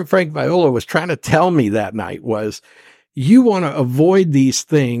my friend Frank Viola was trying to tell me that night was you want to avoid these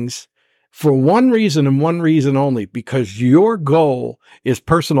things for one reason and one reason only, because your goal is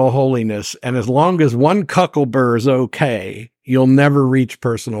personal holiness. And as long as one cucklebur is okay, you'll never reach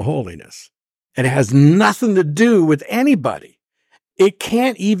personal holiness. And it has nothing to do with anybody. It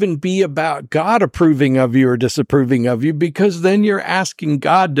can't even be about God approving of you or disapproving of you, because then you're asking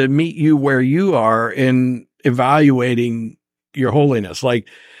God to meet you where you are in evaluating your holiness. Like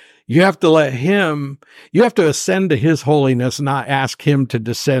you have to let him, you have to ascend to his holiness, not ask him to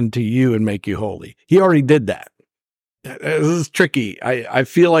descend to you and make you holy. He already did that. This is tricky. I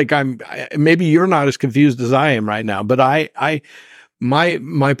feel like maybe you're not as confused as I am right now, but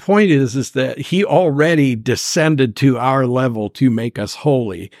my point is that he already descended to our level to make us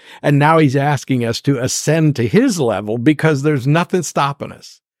holy. And now he's asking us to ascend to his level because there's nothing stopping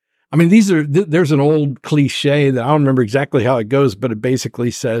us. I mean, there's an old cliche that I don't remember exactly how it goes, but it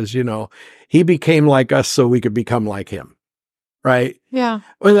basically says, you know, he became like us so we could become like him. Right? Yeah.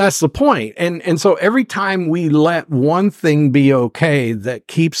 Well, that's the point. And so every time we let one thing be okay that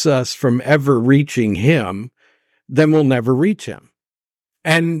keeps us from ever reaching him, then we'll never reach him.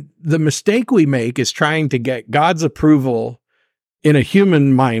 And the mistake we make is trying to get God's approval in a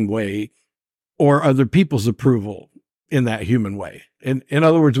human mind way or other people's approval in that human way. In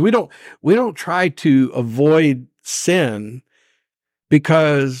other words, we don't try to avoid sin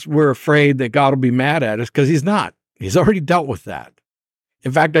because we're afraid that God will be mad at us, because he's not. He's already dealt with that.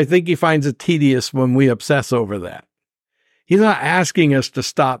 In fact, I think he finds it tedious when we obsess over that. He's not asking us to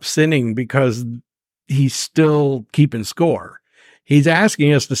stop sinning because he's still keeping score. He's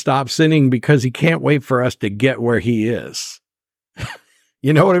asking us to stop sinning because he can't wait for us to get where he is.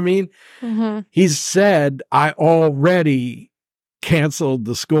 You know what I mean? Mm-hmm. He's said, I already canceled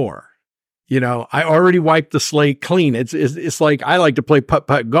the score. You know, I already wiped the slate clean. It's like I like to play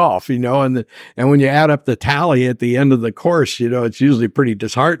putt-putt golf, you know, and when you add up the tally at the end of the course, you know, it's usually pretty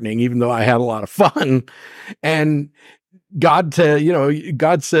disheartening, even though I had a lot of fun. And God says,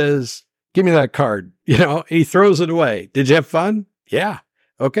 give me that card, you know, and he throws it away. Did you have fun? Yeah.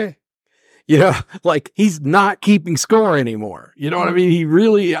 Okay. Like he's not keeping score anymore. You know what I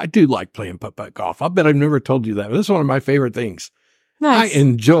mean? I do like playing putt-putt golf. I bet I've never told you that, but this is one of my favorite things. Nice. I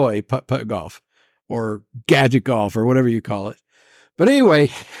enjoy putt-putt golf or gadget golf or whatever you call it. But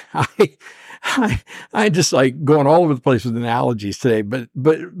anyway, I just like going all over the place with analogies today.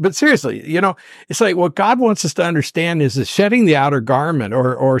 But seriously, it's like what God wants us to understand is that shedding the outer garment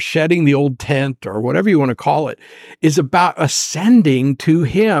or shedding the old tent or whatever you want to call it is about ascending to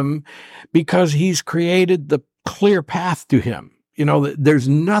him because he's created the clear path to him. There's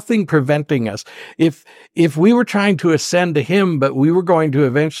nothing preventing us. If we were trying to ascend to him, but we were going to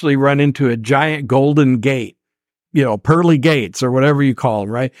eventually run into a giant golden gate, pearly gates or whatever you call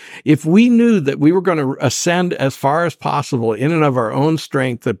them, right? If we knew that we were going to ascend as far as possible in and of our own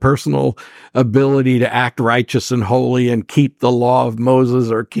strength and personal ability to act righteous and holy and keep the law of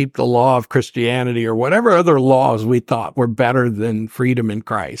Moses or keep the law of Christianity or whatever other laws we thought were better than freedom in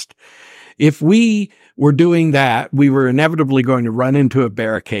Christ, if we were doing that, we were inevitably going to run into a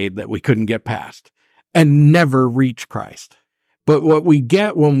barricade that we couldn't get past and never reach Christ. But what we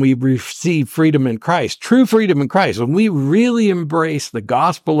get when we receive freedom in Christ, true freedom in Christ, when we really embrace the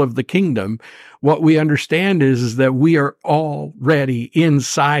gospel of the kingdom, what we understand is that we are already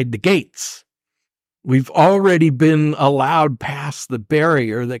inside the gates. We've already been allowed past the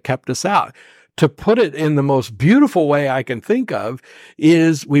barrier that kept us out. To put it in the most beautiful way I can think of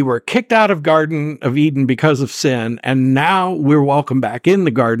is we were kicked out of Garden of Eden because of sin, and now we're welcome back in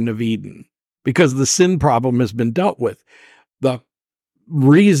the Garden of Eden because the sin problem has been dealt with. The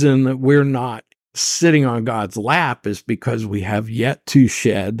reason that we're not sitting on God's lap is because we have yet to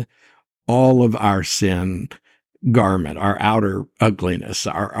shed all of our sin garment, our outer ugliness,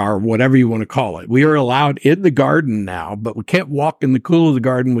 our whatever you want to call it. We are allowed in the garden now, but we can't walk in the cool of the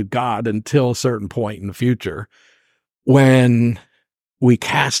garden with God until a certain point in the future when we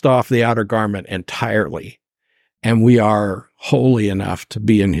cast off the outer garment entirely and we are holy enough to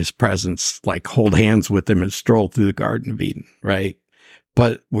be in his presence, like hold hands with him and stroll through the Garden of Eden, right?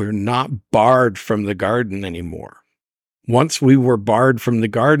 But we're not barred from the garden anymore. Once we were barred from the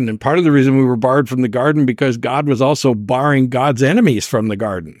garden, and part of the reason we were barred from the garden because God was also barring God's enemies from the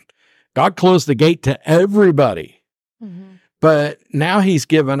garden. God closed the gate to everybody. Mm-hmm. But now he's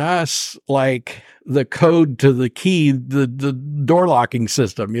given us like the code to the key, the door locking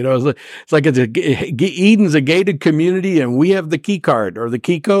system. It's like Eden's a gated community and we have the key card or the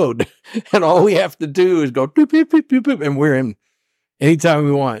key code. And all we have to do is go boop, boop, boop, boop, boop, and we're in anytime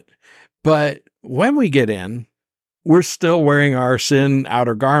we want. But when we get in, we're still wearing our sin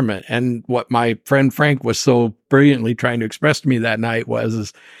outer garment. And what my friend Frank was so brilliantly trying to express to me that night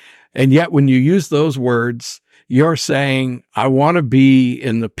and yet when you use those words, you're saying, I want to be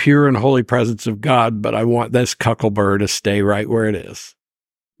in the pure and holy presence of God, but I want this cucklebur to stay right where it is.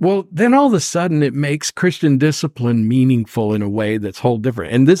 Well, then all of a sudden it makes Christian discipline meaningful in a way that's whole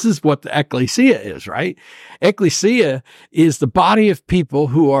different. And this is what the Ecclesia is, right? Ecclesia is the body of people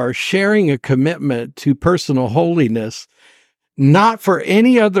who are sharing a commitment to personal holiness, not for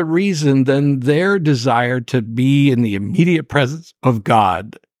any other reason than their desire to be in the immediate presence of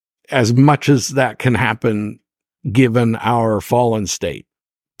God as much as that can happen given our fallen state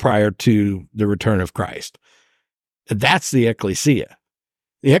prior to the return of Christ. That's the Ecclesia.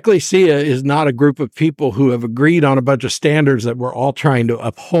 The Ecclesia is not a group of people who have agreed on a bunch of standards that we're all trying to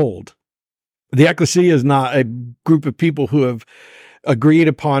uphold. The Ecclesia is not a group of people who have agreed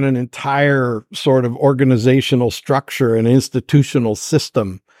upon an entire sort of organizational structure and institutional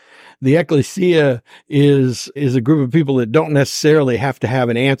system. The Ecclesia is a group of people that don't necessarily have to have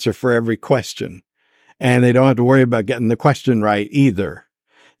an answer for every question. And they don't have to worry about getting the question right either.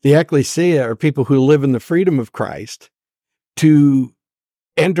 The Ecclesia are people who live in the freedom of Christ to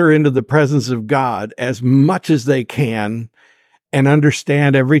enter into the presence of God as much as they can and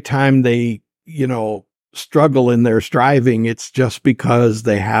understand every time they, struggle in their striving, it's just because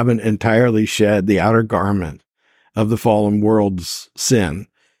they haven't entirely shed the outer garment of the fallen world's sin.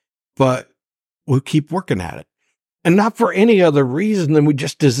 But we'll keep working at it. And not for any other reason than we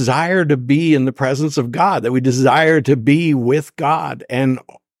just desire to be in the presence of God, that we desire to be with God, and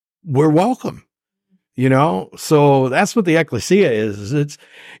we're welcome, So that's what the Ecclesia is.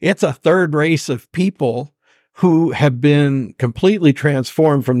 It's a third race of people who have been completely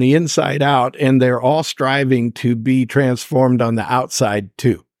transformed from the inside out, and they're all striving to be transformed on the outside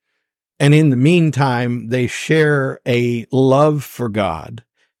too. And in the meantime, they share a love for God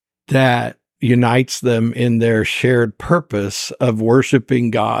that unites them in their shared purpose of worshiping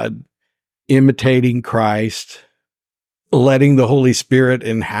God, imitating Christ, letting the Holy Spirit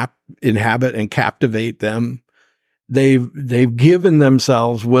inhabit and captivate them. they've given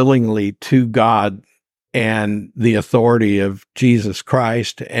themselves willingly to God and the authority of Jesus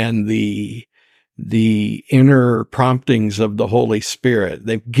Christ and the inner promptings of the Holy Spirit.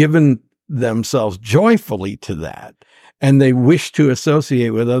 They've given themselves joyfully to that, and they wish to associate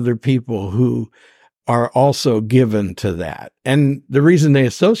with other people who are also given to that. And the reason they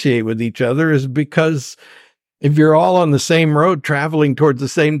associate with each other is because if you're all on the same road traveling towards the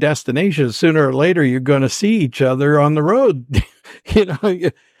same destination, sooner or later you're going to see each other on the road.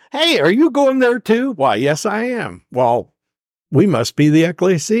 Hey, are you going there too? Why, yes, I am. Well, we must be the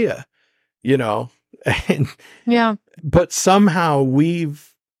Ecclesia, And, Yeah. But somehow we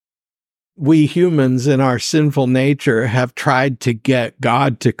humans in our sinful nature have tried to get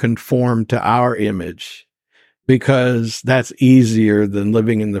God to conform to our image because that's easier than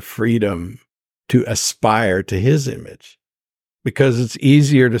living in the freedom to aspire to his image, because it's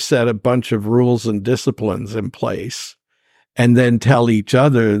easier to set a bunch of rules and disciplines in place and then tell each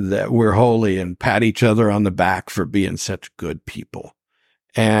other that we're holy and pat each other on the back for being such good people.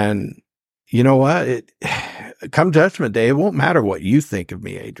 And you know what? Come Judgment Day, it won't matter what you think of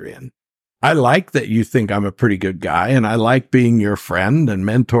me, Adrienne. I like that you think I'm a pretty good guy, and I like being your friend and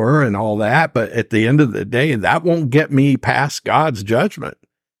mentor and all that. But at the end of the day, that won't get me past God's judgment.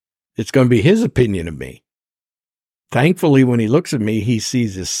 It's going to be his opinion of me. Thankfully, when he looks at me, he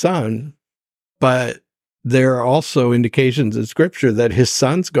sees his son, but there are also indications in scripture that his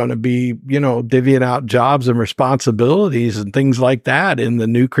son's going to be, divvying out jobs and responsibilities and things like that in the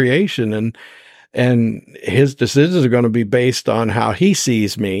new creation. And his decisions are going to be based on how he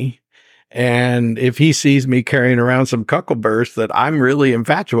sees me. And if he sees me carrying around some cuckleburst that I'm really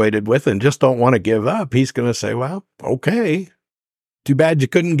infatuated with and just don't want to give up, he's going to say, well, okay, too bad you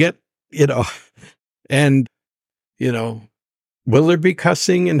couldn't get, and, will there be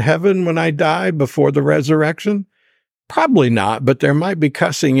cussing in heaven when I die before the resurrection? Probably not, but there might be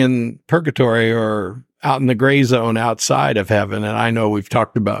cussing in purgatory or out in the gray zone outside of heaven. And I know we've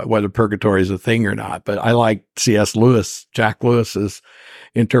talked about whether purgatory is a thing or not, but I like Jack Lewis's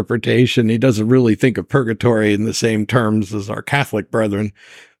interpretation. He doesn't really think of purgatory in the same terms as our Catholic brethren,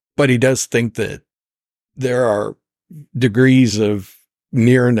 but he does think that there are degrees of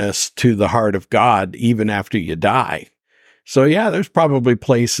nearness to the heart of God even after you die. So yeah, there's probably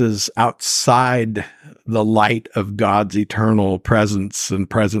places outside the light of God's eternal presence and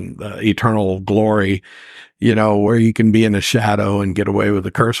eternal glory, where you can be in a shadow and get away with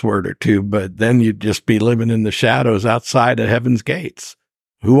a curse word or two, but then you'd just be living in the shadows outside of heaven's gates.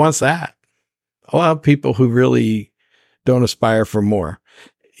 Who wants that? Well, people who really don't aspire for more.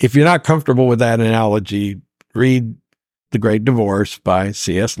 If you're not comfortable with that analogy, read The Great Divorce by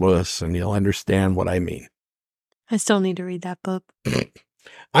C.S. Lewis, and you'll understand what I mean. I still need to read that book.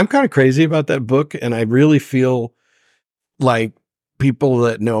 I'm kind of crazy about that book, and I really feel like people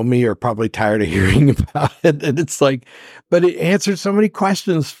that know me are probably tired of hearing about it. And it's like, but it answered so many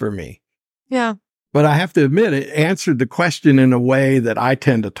questions for me. Yeah. But I have to admit, it answered the question in a way that I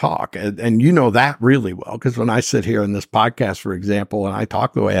tend to talk. And you know that really well, because when I sit here in this podcast, for example, and I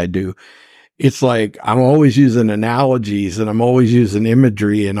talk the way I do, it's like I'm always using analogies and I'm always using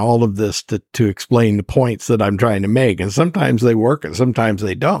imagery and all of this to explain the points that I'm trying to make. And sometimes they work and sometimes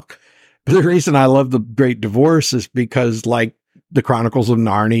they don't. But the reason I love The Great Divorce is because, like the Chronicles of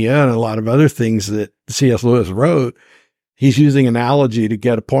Narnia and a lot of other things that C.S. Lewis wrote, he's using analogy to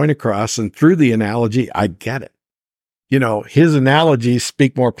get a point across. And through the analogy, I get it. His analogies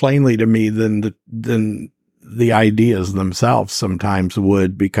speak more plainly to me than the ideas themselves sometimes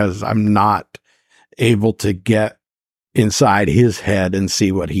would, because I'm not able to get inside his head and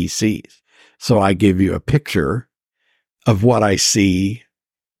see what he sees. So I give you a picture of what I see.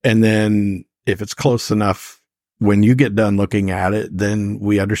 And then if it's close enough, when you get done looking at it, then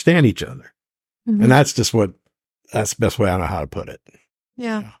we understand each other. Mm-hmm. And that's the best way I know how to put it.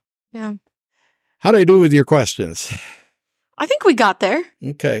 Yeah. Yeah. How do I do with your questions? I think we got there.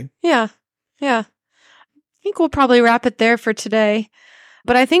 Okay. Yeah. Yeah. I think we'll probably wrap it there for today.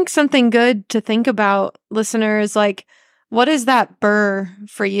 But I think something good to think about, listeners, like, what is that burr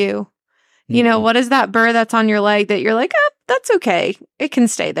for you? Mm-hmm. What is that burr that's on your leg that you're like, that's okay. It can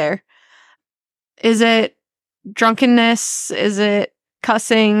stay there. Is it drunkenness? Is it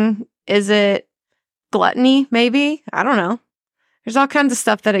cussing? Is it gluttony? Maybe. I don't know. There's all kinds of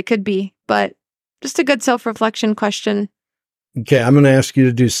stuff that it could be, but just a good self-reflection question. Okay, I'm going to ask you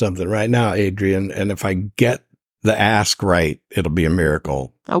to do something right now, Adrienne, and if I get the ask right, it'll be a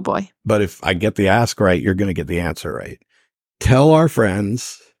miracle. Oh, boy. But if I get the ask right, you're going to get the answer right. Tell our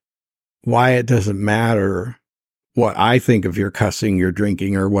friends why it doesn't matter what I think of your cussing, your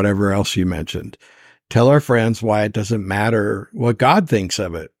drinking, or whatever else you mentioned. Tell our friends why it doesn't matter what God thinks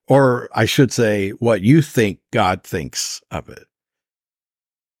of it. Or I should say, what you think God thinks of it.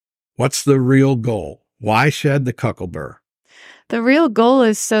 What's the real goal? Why shed the cuckolburr? The real goal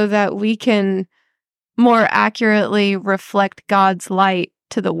is so that we can more accurately reflect God's light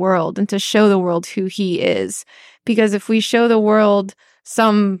to the world and to show the world who he is. Because if we show the world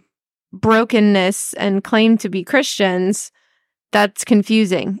some brokenness and claim to be Christians, that's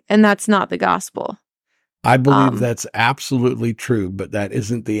confusing, and that's not the gospel. I believe that's absolutely true, but that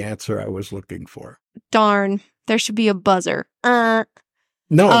isn't the answer I was looking for. Darn, there should be a buzzer. No,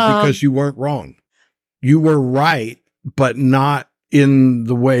 because you weren't wrong. You were right, but not in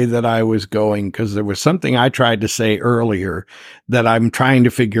the way that I was going, because there was something I tried to say earlier that I'm trying to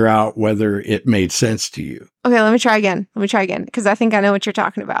figure out whether it made sense to you. Okay, let me try again, because I think I know what you're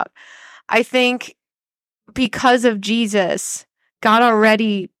talking about. I think because of Jesus, God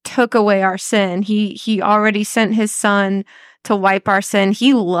already took away our sin. He already sent his son to wipe our sin.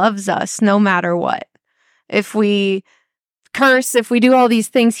 He loves us no matter what. If we curse, if we do all these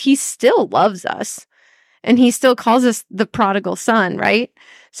things, he still loves us. And he still calls us the prodigal son, right?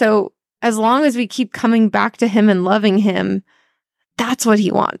 So as long as we keep coming back to him and loving him, that's what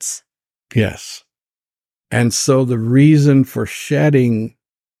he wants. Yes. And so the reason for shedding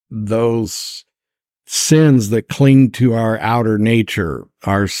those sins that cling to our outer nature,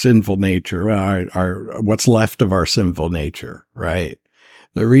 our sinful nature, our what's left of our sinful nature, right?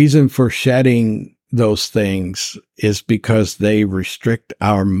 The reason for shedding those things is because they restrict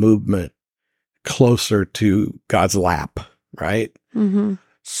our movement closer to God's lap, right? Mm-hmm.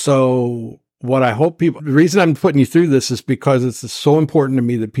 So what I hope people, the reason I'm putting you through this is because it's so important to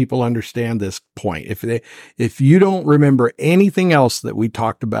me that people understand this point. If you don't remember anything else that we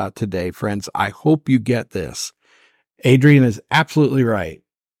talked about today, friends, I hope you get this. Adrienne is absolutely right.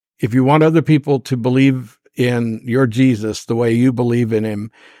 If you want other people to believe in your Jesus the way you believe in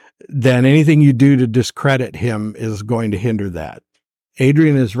him, then anything you do to discredit him is going to hinder that.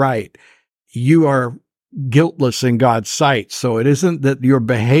 Adrienne is right. You are guiltless in God's sight. So it isn't that your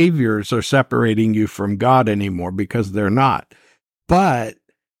behaviors are separating you from God anymore, because they're not. But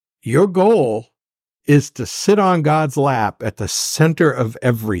your goal is to sit on God's lap at the center of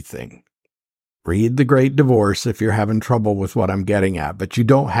everything. Read The Great Divorce if you're having trouble with what I'm getting at, but you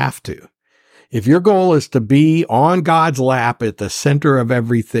don't have to. If your goal is to be on God's lap at the center of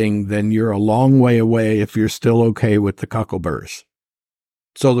everything, then you're a long way away if you're still okay with the cuckolburrs.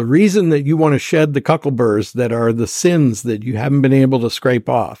 So the reason that you want to shed the cuckolburrs that are the sins that you haven't been able to scrape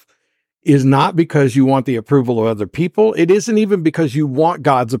off is not because you want the approval of other people. It isn't even because you want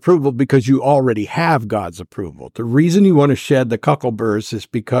God's approval, because you already have God's approval. The reason you want to shed the cuckolburrs is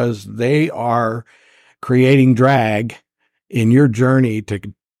because they are creating drag in your journey to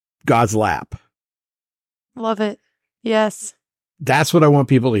God's lap. Love it. Yes. That's what I want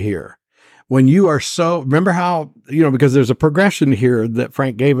people to hear. When you are remember how, because there's a progression here that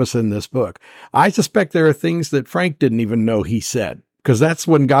Frank gave us in this book. I suspect there are things that Frank didn't even know he said, because that's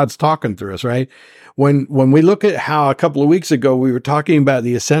when God's talking through us, right? When we look at how a couple of weeks ago, we were talking about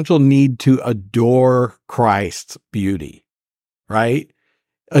the essential need to adore Christ's beauty, right?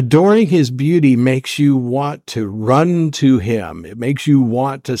 Adoring his beauty makes you want to run to him. It makes you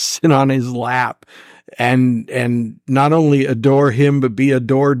want to sit on his lap and not only adore him, but be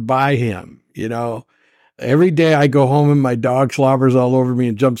adored by him. Every day I go home and my dog slobbers all over me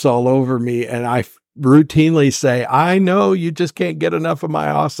and jumps all over me. And I routinely say, I know you just can't get enough of my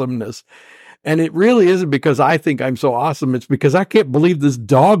awesomeness. And it really isn't because I think I'm so awesome. It's because I can't believe this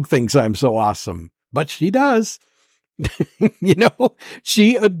dog thinks I'm so awesome, but she does.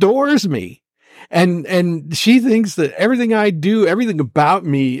 She adores me. And she thinks that everything I do, everything about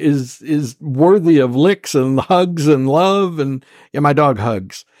me is worthy of licks and hugs and love. And my dog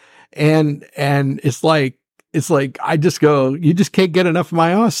hugs. And it's like, I just go, you just can't get enough of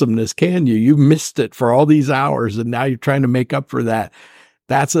my awesomeness, can you? You missed it for all these hours. And now you're trying to make up for that.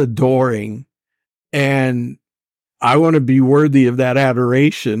 That's adoring. And I want to be worthy of that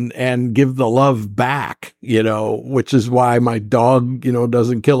adoration and give the love back, which is why my dog,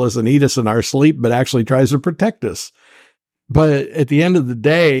 doesn't kill us and eat us in our sleep, but actually tries to protect us. But at the end of the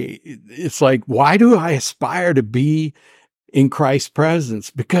day, it's like, why do I aspire to be in Christ's presence?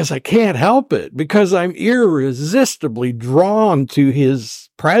 Because I can't help it, because I'm irresistibly drawn to his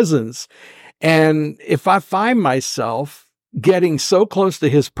presence. And if I find myself getting so close to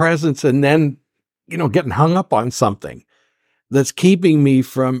his presence and then getting hung up on something that's keeping me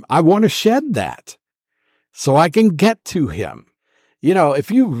from, I want to shed that so I can get to him.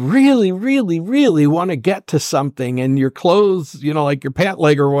 If you really, really, really want to get to something and your clothes, like your pant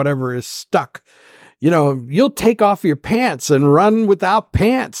leg or whatever is stuck, You'll take off your pants and run without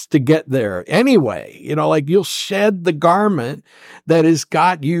pants to get there anyway. Like you'll shed the garment that has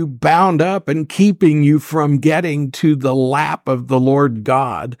got you bound up and keeping you from getting to the lap of the Lord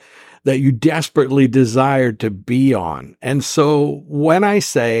God that you desperately desire to be on. And so when I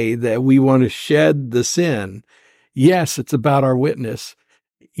say that we want to shed the sin, yes, it's about our witness.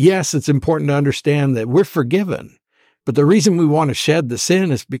 Yes, it's important to understand that we're forgiven. But the reason we want to shed the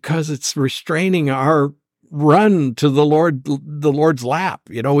sin is because it's restraining our run to the Lord's lap.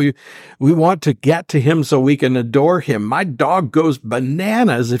 We want to get to him so we can adore him. My dog goes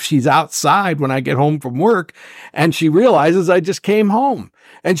bananas if she's outside when I get home from work and she realizes I just came home,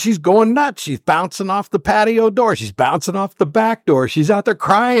 and she's going nuts. She's bouncing off the patio door. She's bouncing off the back door. She's out there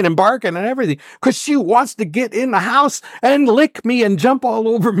crying and barking and everything because she wants to get in the house and lick me and jump all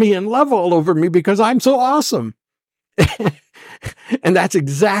over me and love all over me because I'm so awesome. And that's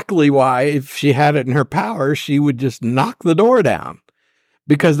exactly why, if she had it in her power, she would just knock the door down,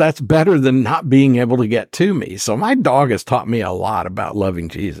 because that's better than not being able to get to me. So my dog has taught me a lot about loving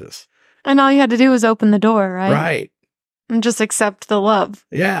Jesus. And all you had to do was open the door, right? Right. And just accept the love.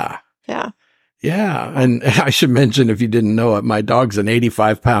 Yeah. Yeah. Yeah. And I should mention, if you didn't know it, my dog's an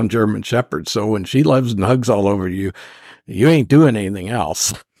 85-pound German Shepherd. So when she loves and hugs all over you, you ain't doing anything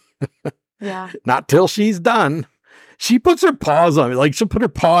else. Yeah. Not till she's done. She puts her paws on me. Like, she'll put her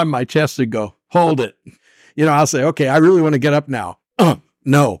paw on my chest and go, hold it. I'll say, okay, I really want to get up now.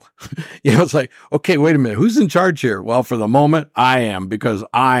 No. It's like, okay, wait a minute. Who's in charge here? Well, for the moment, I am, because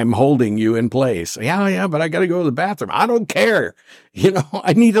I'm holding you in place. Yeah, but I got to go to the bathroom. I don't care.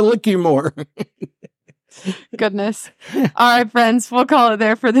 I need to lick you more. Goodness. All right, friends, we'll call it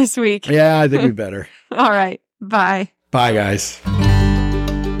there for this week. Yeah, I think we better. All right. Bye. Bye, guys.